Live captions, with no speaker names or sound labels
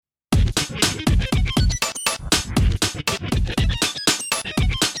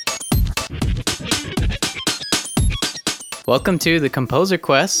Welcome to the Composer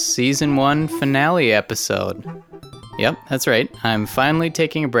Quest Season 1 finale episode. Yep, that's right. I'm finally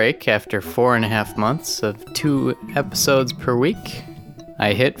taking a break after 4.5 months of 2 episodes per week.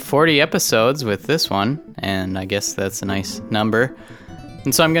 I hit 40 episodes with this one, and I guess that's a nice number.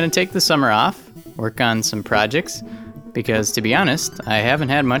 And so I'm going to take the summer off, work on some projects, because to be honest, I haven't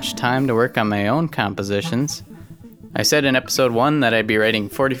had much time to work on my own compositions. I said in episode 1 that I'd be writing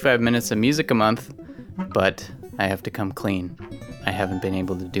 45 minutes of music a month, but I have to come clean. I haven't been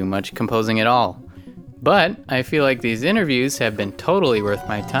able to do much composing at all. But I feel like these interviews have been totally worth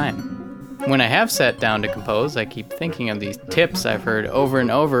my time. When I have sat down to compose, I keep thinking of these tips I've heard over and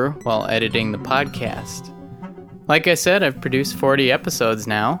over while editing the podcast. Like I said, I've produced 40 episodes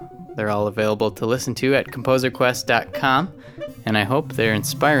now. They're all available to listen to at composerquest.com, and I hope they're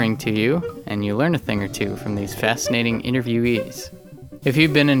inspiring to you and you learn a thing or two from these fascinating interviewees. If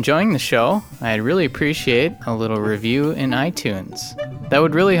you've been enjoying the show, I'd really appreciate a little review in iTunes. That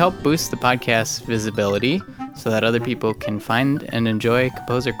would really help boost the podcast's visibility so that other people can find and enjoy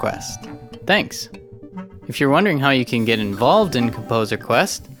Composer Quest. Thanks! If you're wondering how you can get involved in Composer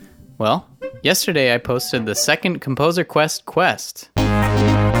Quest, well, yesterday I posted the second Composer Quest quest.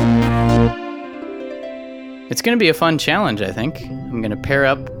 It's going to be a fun challenge, I think. I'm going to pair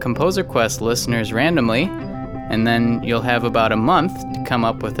up Composer Quest listeners randomly, and then you'll have about a month to come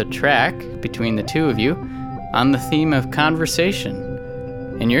up with a track between the two of you on the theme of conversation.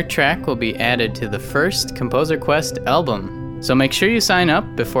 And your track will be added to the first Composer Quest album. So make sure you sign up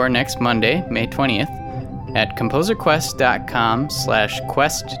before next Monday, May 20th, at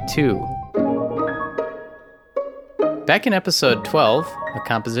composerquest.com/quest2. Back in episode 12, A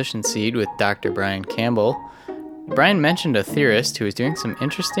Composition Seed with Dr. Brian Campbell, Brian mentioned a theorist who was doing some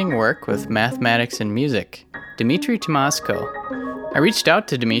interesting work with mathematics and music, Dmitry Tymoshko. I reached out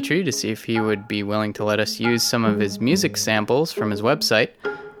to Dmitry to see if he would be willing to let us use some of his music samples from his website,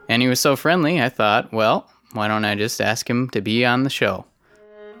 and he was so friendly I thought, well, why don't I just ask him to be on the show?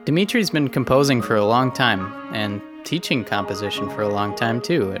 Dmitry's been composing for a long time, and teaching composition for a long time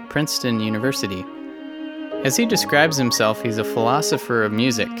too, at Princeton University. As he describes himself, he's a philosopher of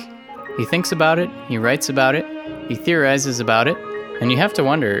music. He thinks about it, he writes about it, he theorizes about it, and you have to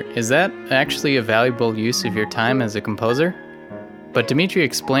wonder, is that actually a valuable use of your time as a composer? But Dmitry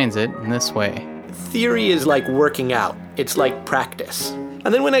explains it in this way. Theory is like working out. It's like practice.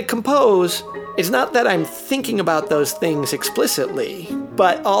 And then when I compose, it's not that I'm thinking about those things explicitly,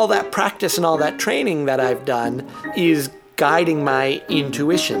 but all that practice and all that training that I've done is guiding my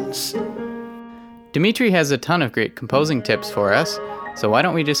intuitions. Dmitry has a ton of great composing tips for us, so why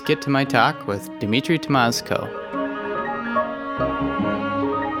don't we just get to my talk with Dmitry Tymoshko.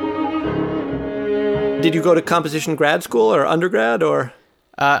 Did you go to composition grad school or undergrad or?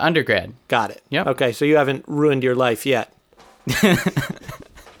 Undergrad. Got it. Yep. Okay, so you haven't ruined your life yet.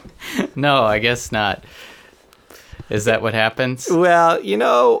 No, I guess not. Is that what happens? Well,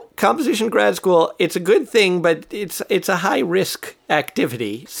 composition grad school, it's a good thing, but it's a high-risk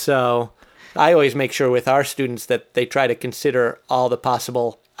activity. So I always make sure with our students that they try to consider all the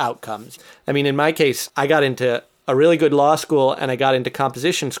possible outcomes. I mean, in my case, I got into a really good law school and I got into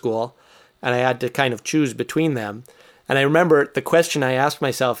composition school, and I had to kind of choose between them. And I remember the question I asked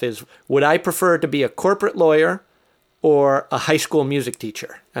myself is, would I prefer to be a corporate lawyer or a high school music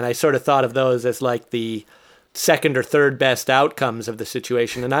teacher? And I sort of thought of those as like the second or third best outcomes of the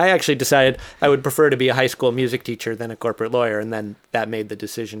situation. And I actually decided I would prefer to be a high school music teacher than a corporate lawyer. And then that made the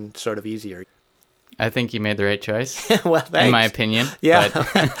decision sort of easier. I think you made the right choice. Well, thanks. In my opinion. Yeah.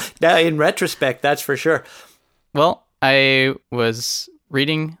 But In retrospect, that's for sure. Well, I was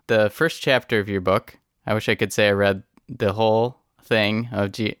reading the first chapter of your book. I wish I could say I read the whole thing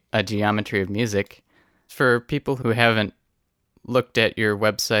of A Geometry of Music. For people who haven't looked at your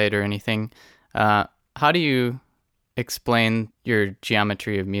website or anything, how do you explain your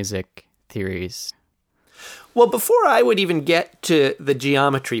geometry of music theories? Well, before I would even get to the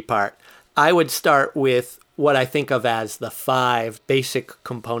geometry part, I would start with what I think of as the 5 basic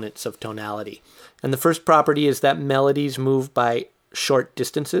components of tonality. And the first property is that melodies move by short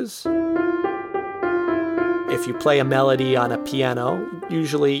distances. If you play a melody on a piano,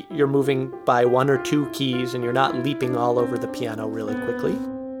 usually you're moving by 1 or 2 keys and you're not leaping all over the piano really quickly.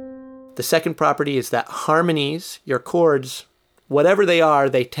 The second property is that harmonies, your chords, whatever they are,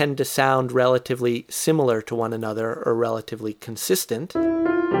 they tend to sound relatively similar to one another or relatively consistent.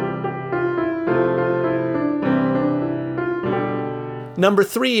 Number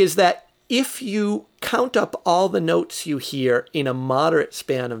 3 is that if you count up all the notes you hear in a moderate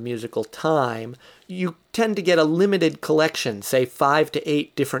span of musical time, you tend to get a limited collection, say 5 to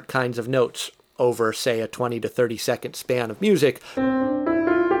 8 different kinds of notes, over, say, a 20 to 30 second span of music.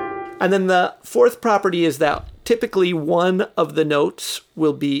 And then the fourth property is that typically one of the notes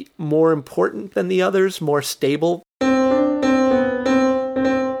will be more important than the others, more stable.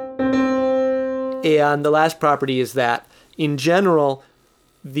 And the last property is that, in general,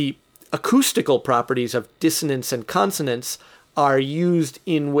 the acoustical properties of dissonance and consonance are used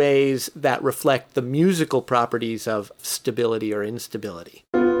in ways that reflect the musical properties of stability or instability.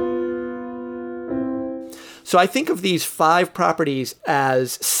 So I think of these 5 properties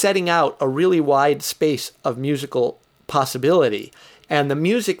as setting out a really wide space of musical possibility. And the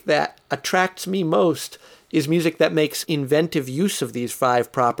music that attracts me most is music that makes inventive use of these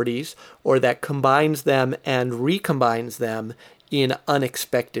 5 properties, or that combines them and recombines them in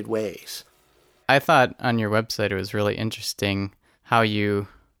unexpected ways. I thought on your website it was really interesting how you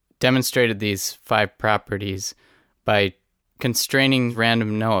demonstrated these 5 properties by constraining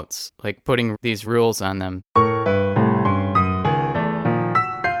random notes, like putting these rules on them.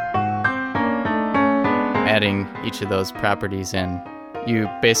 Adding each of those properties in, you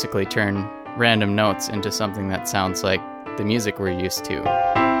basically turn random notes into something that sounds like the music we're used to.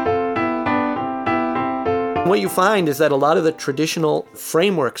 What you find is that a lot of the traditional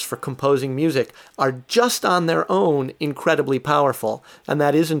frameworks for composing music are just on their own incredibly powerful, and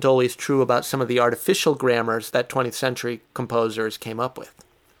that isn't always true about some of the artificial grammars that 20th century composers came up with.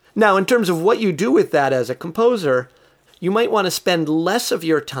 Now, in terms of what you do with that as a composer, you might want to spend less of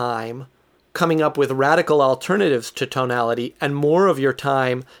your time coming up with radical alternatives to tonality and more of your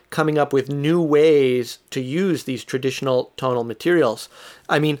time coming up with new ways to use these traditional tonal materials.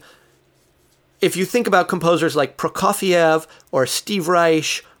 I mean, if you think about composers like Prokofiev or Steve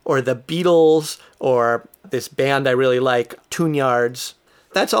Reich or the Beatles or this band I really like, Tune-Yards,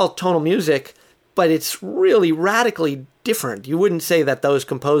 that's all tonal music, but it's really radically different. You wouldn't say that those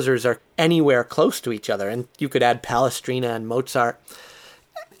composers are anywhere close to each other, and you could add Palestrina and Mozart.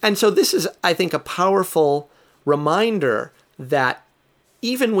 And so this is, I think, a powerful reminder that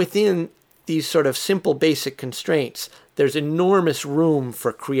even within these sort of simple basic constraints, there's enormous room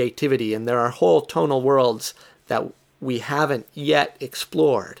for creativity, and there are whole tonal worlds that we haven't yet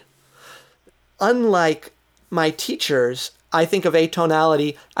explored. Unlike my teachers, I think of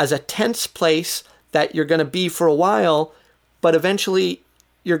atonality as a tense place that you're going to be for a while, but eventually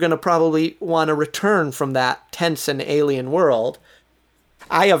you're going to probably want to return from that tense and alien world.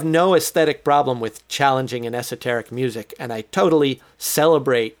 I have no aesthetic problem with challenging and esoteric music, and I totally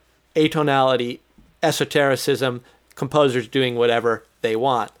celebrate atonality, esotericism, composers doing whatever they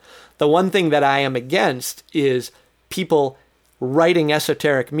want. The one thing that I am against is people writing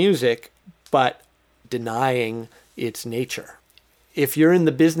esoteric music but denying its nature. If you're in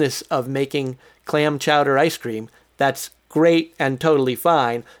the business of making clam chowder ice cream, that's great and totally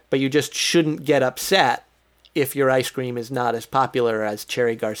fine, but you just shouldn't get upset if your ice cream is not as popular as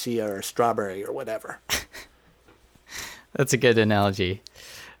Cherry Garcia or strawberry or whatever. That's a good analogy.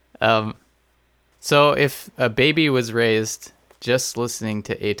 So if a baby was raised just listening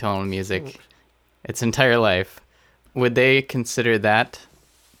to atonal music its entire life, would they consider that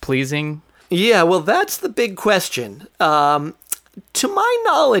pleasing? Yeah, well, that's the big question. To my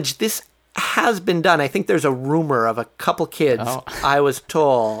knowledge, this has been done. I think there's a rumor of a couple kids I was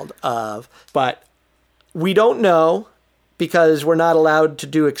told of, but we don't know because we're not allowed to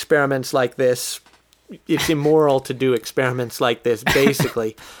do experiments like this. It's immoral to do experiments like this,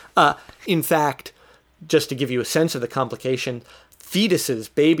 basically. In fact, just to give you a sense of the complication, fetuses,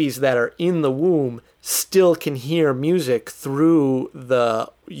 babies that are in the womb, still can hear music through the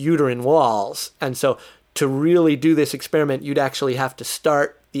uterine walls. And so to really do this experiment, you'd actually have to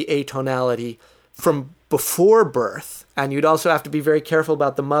start the atonality from before birth. And you'd also have to be very careful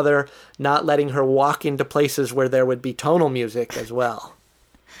about the mother not letting her walk into places where there would be tonal music as well.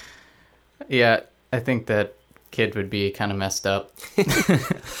 Yeah, I think that kid would be kind of messed up.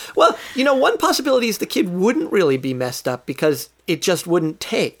 Well, one possibility is the kid wouldn't really be messed up because it just wouldn't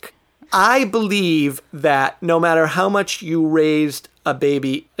take. I believe that no matter how much you raised a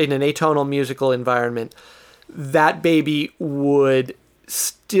baby in an atonal musical environment, that baby would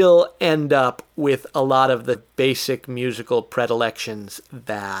still end up with a lot of the basic musical predilections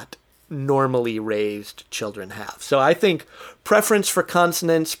that normally raised children have. So I think preference for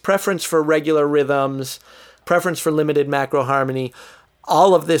consonants, preference for regular rhythms, preference for limited macro harmony,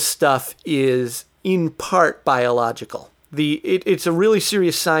 all of this stuff is in part biological. It's a really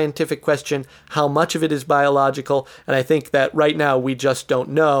serious scientific question, how much of it is biological, and I think that right now we just don't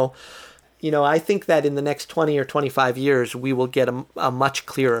know. I think that in the next 20 or 25 years, we will get a much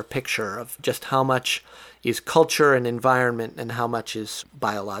clearer picture of just how much is culture and environment and how much is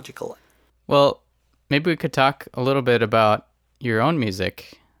biological. Well, maybe we could talk a little bit about your own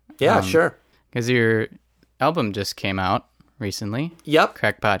music. Yeah, sure. Because your album just came out recently. Yep.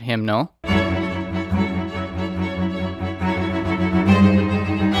 Crackpot Hymnal.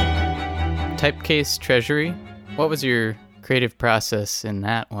 Typecase Treasury. What was your creative process in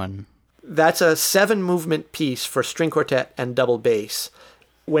that one? That's a 7-movement piece for string quartet and double bass.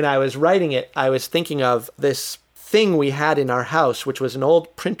 When I was writing it, I was thinking of this thing we had in our house, which was an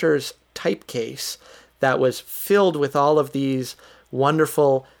old printer's typecase that was filled with all of these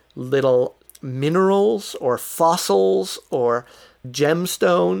wonderful little minerals or fossils or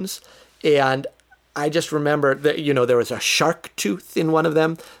gemstones. And I just remember that, there was a shark tooth in one of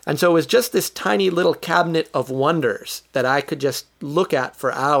them. And so it was just this tiny little cabinet of wonders that I could just look at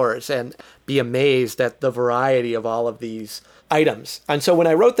for hours and be amazed at the variety of all of these items. And so when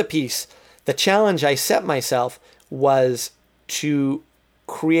I wrote the piece, the challenge I set myself was to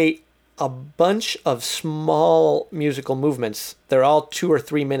create a bunch of small musical movements. They're all 2 or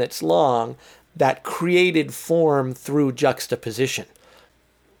 3 minutes long that created form through juxtaposition.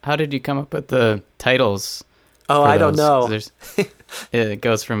 How did you come up with the titles? Oh, I don't know. It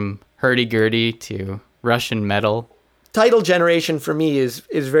goes from hurdy-gurdy to Russian metal. Title generation for me is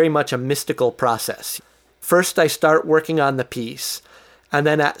very much a mystical process. First, I start working on the piece, and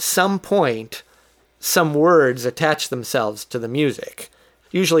then at some point, some words attach themselves to the music.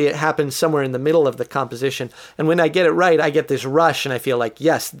 Usually it happens somewhere in the middle of the composition, and when I get it right, I get this rush, and I feel like,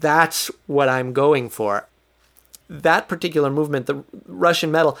 yes, that's what I'm going for. That particular movement, the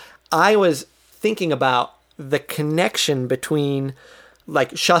Russian metal, I was thinking about the connection between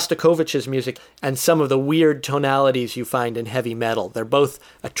like Shostakovich's music and some of the weird tonalities you find in heavy metal. They're both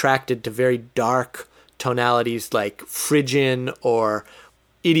attracted to very dark tonalities like Phrygian or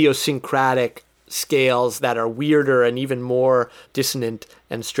idiosyncratic scales that are weirder and even more dissonant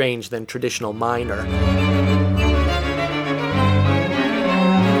and strange than traditional minor.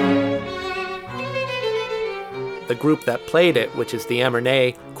 The group that played it, which is the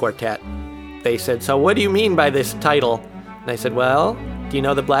Amernay Quartet, they said, "So what do you mean by this title?" And I said, "Well, do you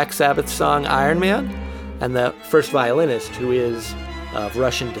know the Black Sabbath song Iron Man?" And the first violinist, who is of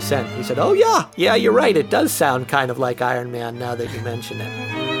Russian descent, he said, "Oh yeah, you're right, it does sound kind of like Iron Man now that you mention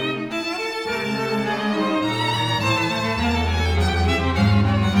it."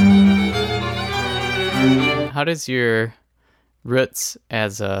 How does your roots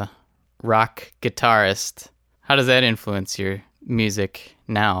as a rock guitarist, how does that influence your music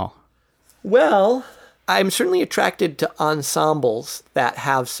now? Well, I'm certainly attracted to ensembles that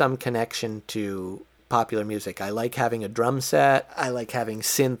have some connection to popular music. I like having a drum set. I like having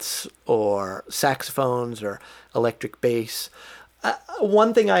synths or saxophones or electric bass.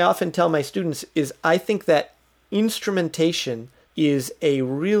 One thing I often tell my students is I think that instrumentation is a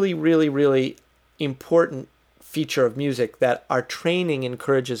really, really, really important feature of music that our training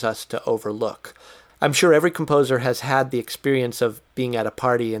encourages us to overlook. I'm sure every composer has had the experience of being at a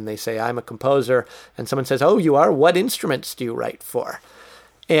party and they say, "I'm a composer," and someone says, "Oh, you are? What instruments do you write for?"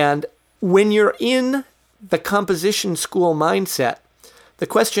 And when you're in the composition school mindset, the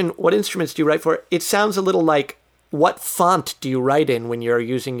question, "What instruments do you write for?" it sounds a little like, what font do you write in when you're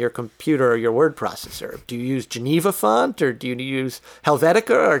using your computer or your word processor? Do you use Geneva font, or do you use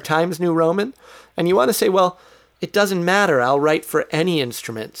Helvetica or Times New Roman? And you want to say, well, it doesn't matter. I'll write for any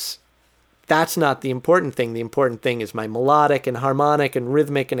instruments. That's not the important thing. The important thing is my melodic and harmonic and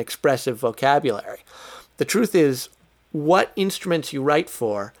rhythmic and expressive vocabulary. The truth is, what instruments you write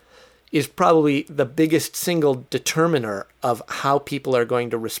for is probably the biggest single determiner of how people are going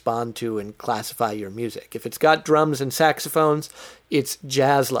to respond to and classify your music. If it's got drums and saxophones, it's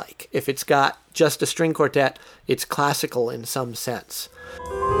jazz-like. If it's got just a string quartet, it's classical in some sense.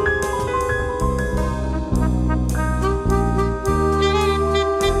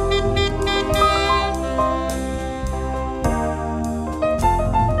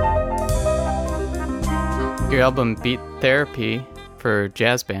 Your album Beat Therapy for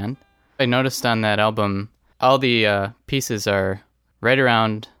jazz band. I noticed on that album, all the pieces are right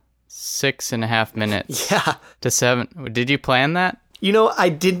around 6.5 minutes to 7. Did you plan that? I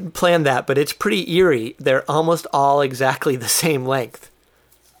didn't plan that, but it's pretty eerie. They're almost all exactly the same length.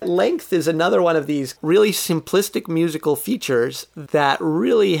 Length is another one of these really simplistic musical features that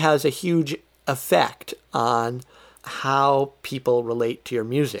really has a huge effect on how people relate to your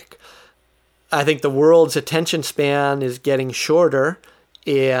music. I think the world's attention span is getting shorter,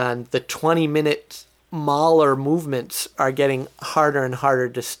 and the 20-minute Mahler movements are getting harder and harder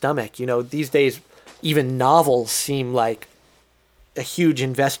to stomach. These days, even novels seem like a huge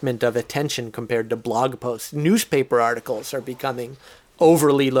investment of attention compared to blog posts. Newspaper articles are becoming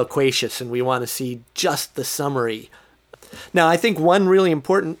overly loquacious and we want to see just the summary. Now, I think one really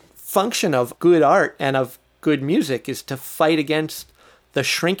important function of good art and of good music is to fight against the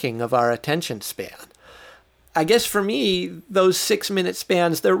shrinking of our attention span. I guess for me, those 6-minute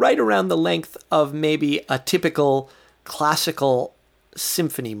spans, they're right around the length of maybe a typical classical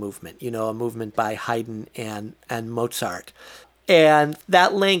symphony movement, a movement by Haydn and Mozart. And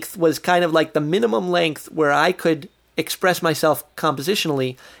that length was kind of like the minimum length where I could express myself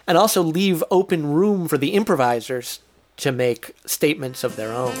compositionally and also leave open room for the improvisers to make statements of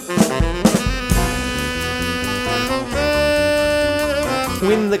their own.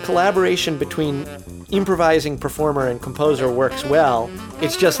 When the collaboration between improvising performer and composer works well,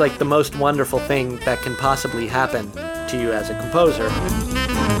 it's just like the most wonderful thing that can possibly happen to you as a composer.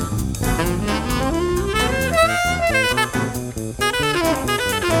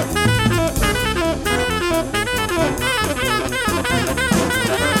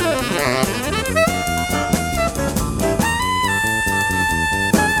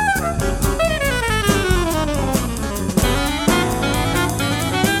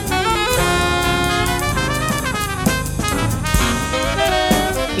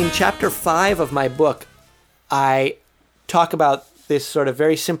 In chapter 5 of my book, I talk about this sort of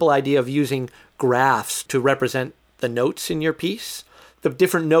very simple idea of using graphs to represent the notes in your piece. The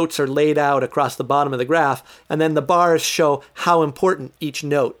different notes are laid out across the bottom of the graph, and then the bars show how important each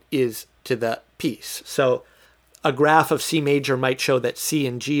note is to the piece. So a graph of C major might show that C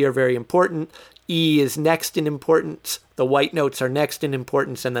and G are very important. E is next in importance. The white notes are next in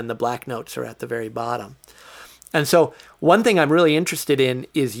importance, and then the black notes are at the very bottom. And so one thing I'm really interested in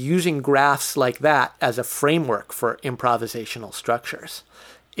is using graphs like that as a framework for improvisational structures.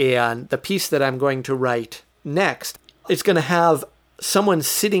 And the piece that I'm going to write next, it's going to have someone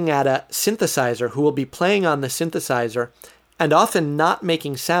sitting at a synthesizer who will be playing on the synthesizer and often not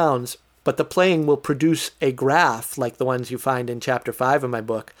making sounds, but the playing will produce a graph like the ones you find in chapter 5 of my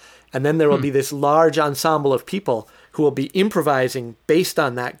book. And then there will be this large ensemble of people who will be improvising based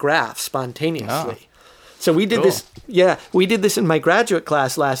on that graph spontaneously. Oh. So we did this, we did this in my graduate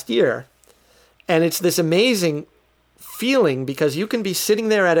class last year. And it's this amazing feeling because you can be sitting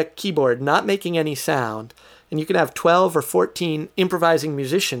there at a keyboard, not making any sound, and you can have 12 or 14 improvising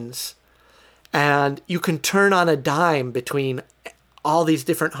musicians, and you can turn on a dime between all these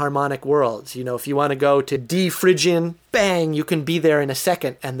different harmonic worlds. If you want to go to D Phrygian, bang, you can be there in a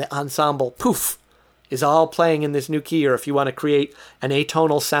second, and the ensemble, poof, is all playing in this new key. Or if you want to create an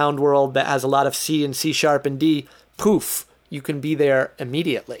atonal sound world that has a lot of C and C sharp and D, poof, you can be there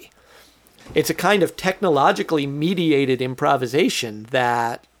immediately. It's a kind of technologically mediated improvisation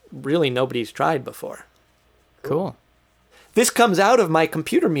that really nobody's tried before. Cool. This comes out of my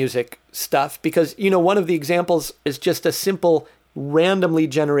computer music stuff because, one of the examples is just a simple randomly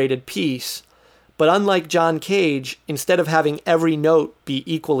generated piece. But unlike John Cage, instead of having every note be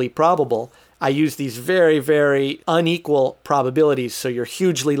equally probable, I use these very, very unequal probabilities. So you're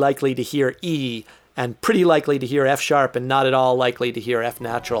hugely likely to hear E and pretty likely to hear F sharp and not at all likely to hear F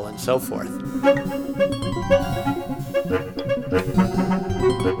natural and so forth.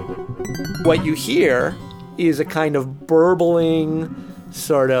 What you hear is a kind of burbling,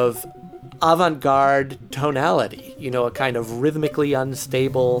 sort of avant-garde tonality, a kind of rhythmically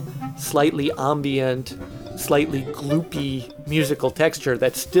unstable, slightly ambient, slightly gloopy musical texture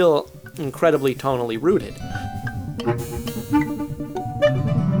that's still incredibly tonally rooted.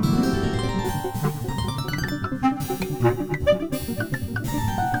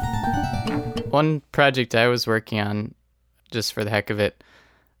 One project I was working on, just for the heck of it,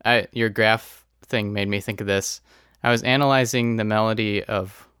 your graph thing made me think of this. I was analyzing the melody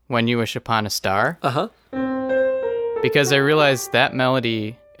of When You Wish Upon a Star. Uh-huh. Because I realized that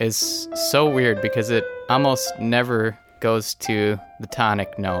melody is so weird because it almost never goes to the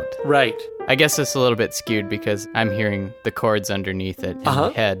tonic note. Right. I guess it's a little bit skewed because I'm hearing the chords underneath it in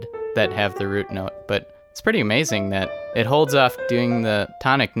my head that have the root note. But it's pretty amazing that it holds off doing the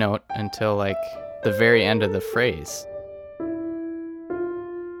tonic note until like the very end of the phrase.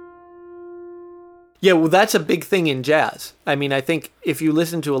 Yeah, well, that's a big thing in jazz. I mean, I think if you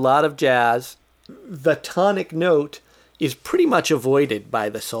listen to a lot of jazz, the tonic note is pretty much avoided by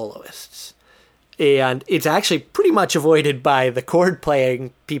the soloists. And it's actually pretty much avoided by the chord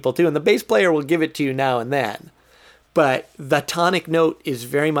playing people too. And the bass player will give it to you now and then. But the tonic note is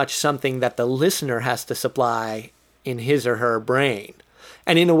very much something that the listener has to supply in his or her brain.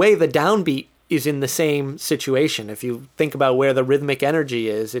 And in a way, the downbeat is in the same situation. If you think about where the rhythmic energy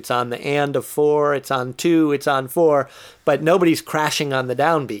is, it's on the and of 4, it's on 2, it's on 4, but nobody's crashing on the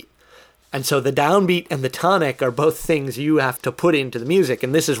downbeat. And so the downbeat and the tonic are both things you have to put into the music.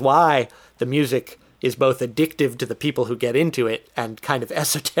 And this is why the music is both addictive to the people who get into it and kind of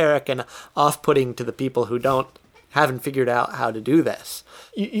esoteric and off-putting to the people who haven't figured out how to do this.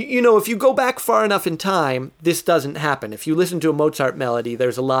 You know, if you go back far enough in time, this doesn't happen. If you listen to a Mozart melody,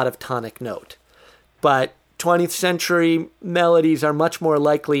 there's a lot of tonic note. But 20th century melodies are much more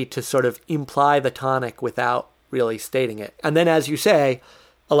likely to sort of imply the tonic without really stating it. And then, as you say,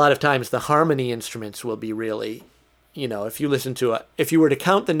 a lot of times the harmony instruments will be really, you know, if you were to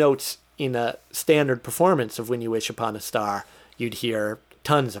count the notes in a standard performance of When You Wish Upon a Star, you'd hear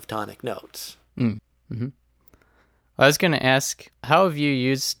tons of tonic notes. Mm-hmm. I was going to ask, how have you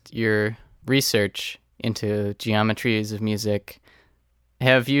used your research into geometries of music?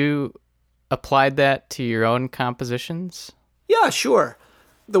 Have you applied that to your own compositions? Yeah, sure.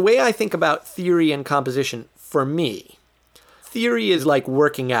 The way I think about theory and composition, for me, theory is like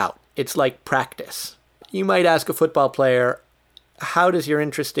working out. It's like practice. You might ask a football player, how does your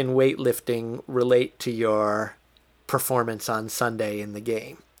interest in weightlifting relate to your performance on Sunday in the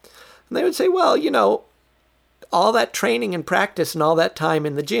game? And they would say, well, you know, all that training and practice and all that time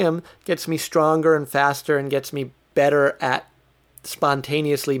in the gym gets me stronger and faster and gets me better at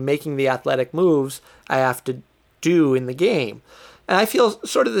spontaneously making the athletic moves I have to do in the game. And I feel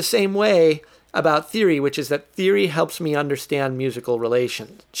sort of the same way about theory, which is that theory helps me understand musical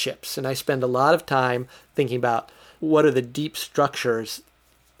relationships. And I spend a lot of time thinking about what are the deep structures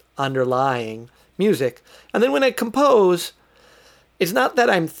underlying music. And then when I compose, it's not that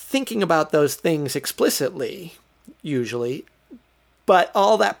I'm thinking about those things explicitly, usually, but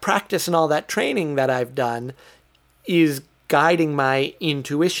all that practice and all that training that I've done is guiding my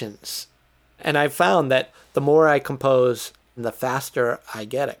intuitions. And I've found that the more I compose, the faster I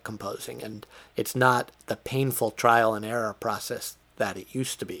get at composing. And it's not the painful trial and error process that it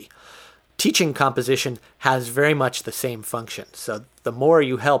used to be. Teaching composition has very much the same function. So the more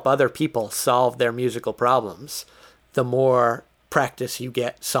you help other people solve their musical problems, the more practice you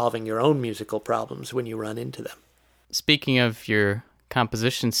get solving your own musical problems when you run into them. Speaking of your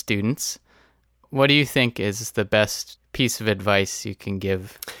composition students, what do you think is the best piece of advice you can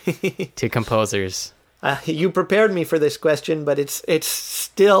give to composers? You prepared me for this question, but it's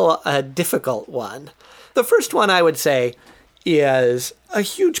still a difficult one. The first one I would say is a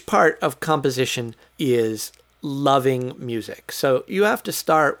huge part of composition is loving music. So you have to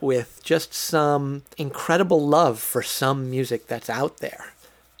start with just some incredible love for some music that's out there.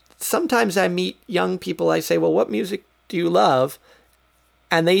 Sometimes I meet young people, I say, well, what music do you love?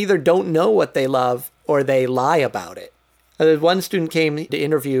 And they either don't know what they love or they lie about it. One student came to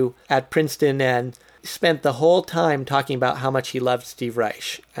interview at Princeton and spent the whole time talking about how much he loved Steve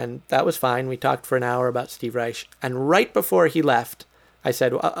Reich. And that was fine. We talked for an hour about Steve Reich. And right before he left, I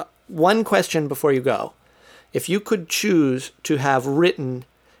said, one question before you go. If you could choose to have written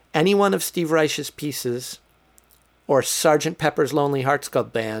any one of Steve Reich's pieces or Sgt. Pepper's Lonely Hearts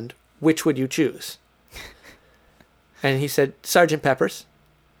Club Band, which would you choose? And he said, Sgt. Pepper's.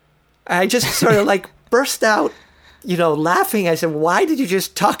 I just sort of like burst out, laughing. I said, why did you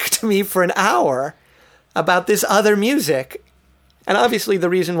just talk to me for an hour about this other music? And obviously the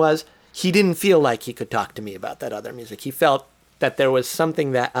reason was he didn't feel like he could talk to me about that other music. He felt that there was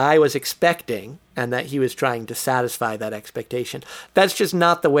something that I was expecting and that he was trying to satisfy that expectation. That's just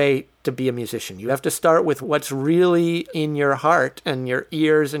not the way to be a musician. You have to start with what's really in your heart and your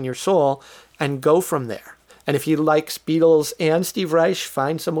ears and your soul and go from there. And if you like Beatles and Steve Reich,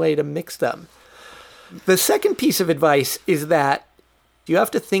 find some way to mix them. The second piece of advice is that you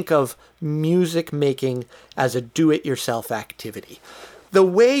have to think of music making as a do-it-yourself activity. The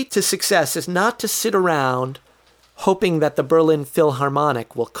way to success is not to sit around hoping that the Berlin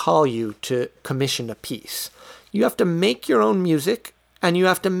Philharmonic will call you to commission a piece. You have to make your own music, and you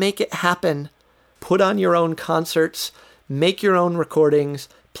have to make it happen. Put on your own concerts, make your own recordings,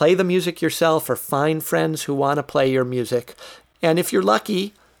 play the music yourself, or find friends who want to play your music. And if you're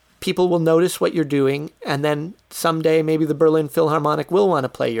lucky, people will notice what you're doing, and then someday maybe the Berlin Philharmonic will want to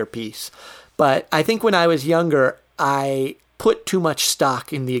play your piece. But I think when I was younger, I put too much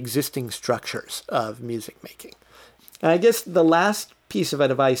stock in the existing structures of music making. And I guess the last piece of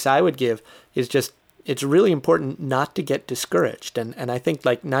advice I would give is just, it's really important not to get discouraged. And I think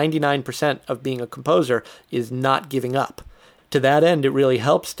like 99% of being a composer is not giving up. To that end, it really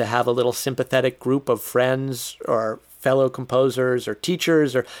helps to have a little sympathetic group of friends or fellow composers or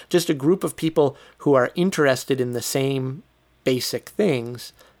teachers or just a group of people who are interested in the same basic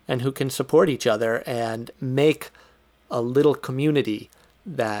things and who can support each other and make a little community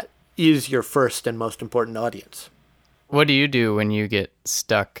that is your first and most important audience. What do you do when you get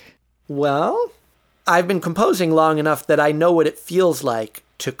stuck? Well, I've been composing long enough that I know what it feels like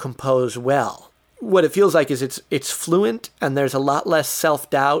to compose well. What it feels like is it's fluent and there's a lot less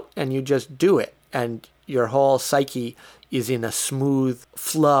self-doubt and you just do it and your whole psyche is in a smooth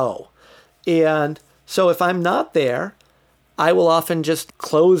flow. And so if I'm not there, I will often just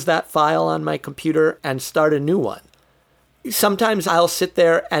close that file on my computer and start a new one. Sometimes I'll sit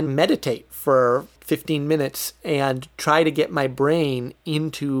there and meditate for 15 minutes and try to get my brain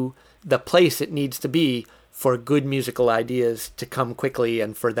into the place it needs to be for good musical ideas to come quickly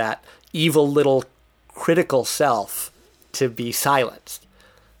and for that evil little critical self to be silenced.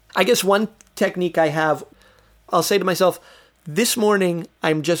 I guess one technique I have, I'll say to myself, this morning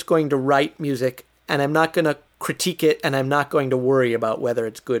I'm just going to write music and I'm not going to critique it and I'm not going to worry about whether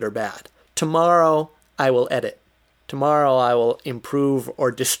it's good or bad. Tomorrow I will edit. Tomorrow I will improve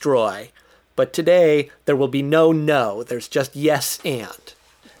or destroy. But today there will be no, there's just yes and.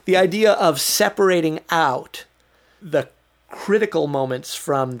 The idea of separating out the critical moments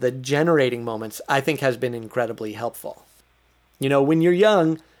from the generating moments, I think has been incredibly helpful. You know, when you're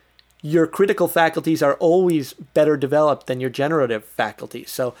young, your critical faculties are always better developed than your generative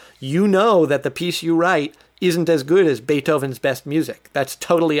faculties. So you know that the piece you write isn't as good as Beethoven's best music. That's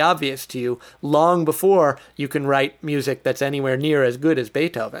totally obvious to you long before you can write music that's anywhere near as good as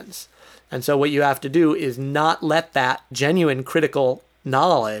Beethoven's. And so what you have to do is not let that genuine critical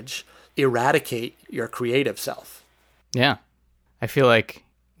knowledge eradicate your creative self. Yeah. I feel like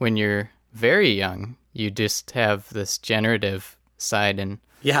when you're very young, you just have this generative side and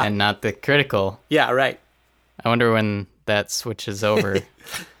not the critical. Yeah, right. I wonder when that switches over.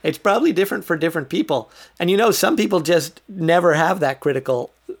 It's probably different for different people. And you know, some people just never have that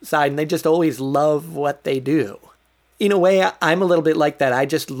critical side and they just always love what they do. In a way, I'm a little bit like that. I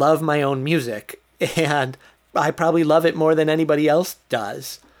just love my own music and I probably love it more than anybody else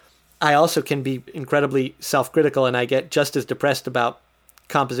does. I also can be incredibly self-critical and I get just as depressed about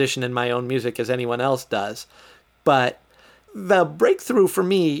composition in my own music as anyone else does. But the breakthrough for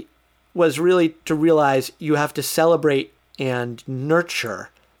me was really to realize you have to celebrate and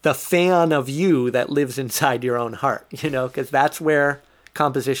nurture the fan of you that lives inside your own heart, you know, because that's where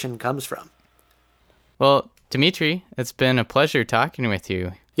composition comes from. Well, Dimitri, it's been a pleasure talking with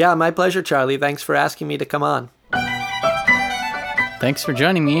you. Yeah, my pleasure, Charlie. Thanks for asking me to come on. Thanks for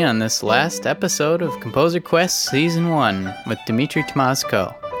joining me on this last episode of Composer Quest Season 1 with Dimitri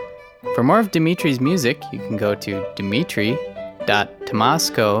Tomasko. For more of Dimitri's music, you can go to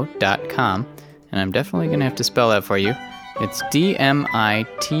dimitri.tomasko.com, and I'm definitely going to have to spell that for you. It's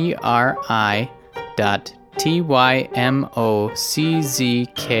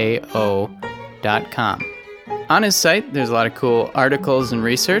DimitryTymoczko.com. On his site, there's a lot of cool articles and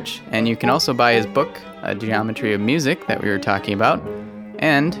research, and you can also buy his book, A Geometry of Music, that we were talking about,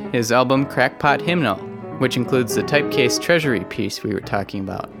 and his album Crackpot Hymnal, which includes the Typecase Treasury piece we were talking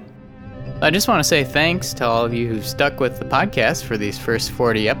about. I just want to say thanks to all of you who've stuck with the podcast for these first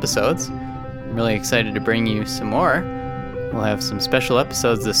 40 episodes. I'm really excited to bring you some more. We'll have some special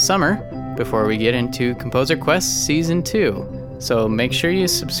episodes this summer before we get into Composer Quest Season 2. So make sure you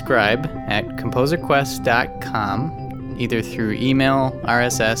subscribe at composerquest.com, either through email,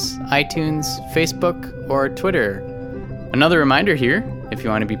 RSS, iTunes, Facebook, or Twitter. Another reminder here, if you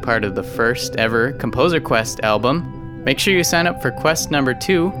want to be part of the first ever Composer Quest album, make sure you sign up for Quest number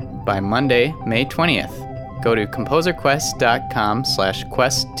 2 by Monday, May 20th. Go to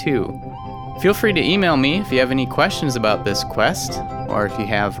composerquest.com/quest2. Feel free to email me if you have any questions about this quest, or if you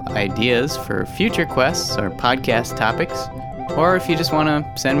have ideas for future quests or podcast topics, or if you just want to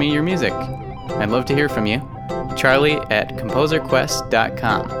send me your music. I'd love to hear from you.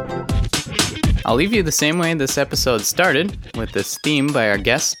 Charlie@composerquest.com. I'll leave you the same way this episode started, with this theme by our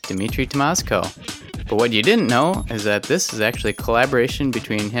guest, Dimitri Tomasko. But what you didn't know is that this is actually a collaboration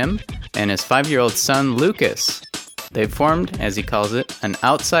between him and his 5-year-old son, Lucas. They've formed, as he calls it, an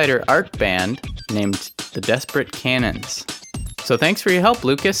outsider art band named the Desperate Cannons. So thanks for your help,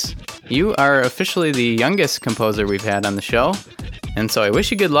 Lucas. You are officially the youngest composer we've had on the show, and so I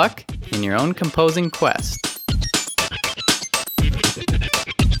wish you good luck in your own composing quest.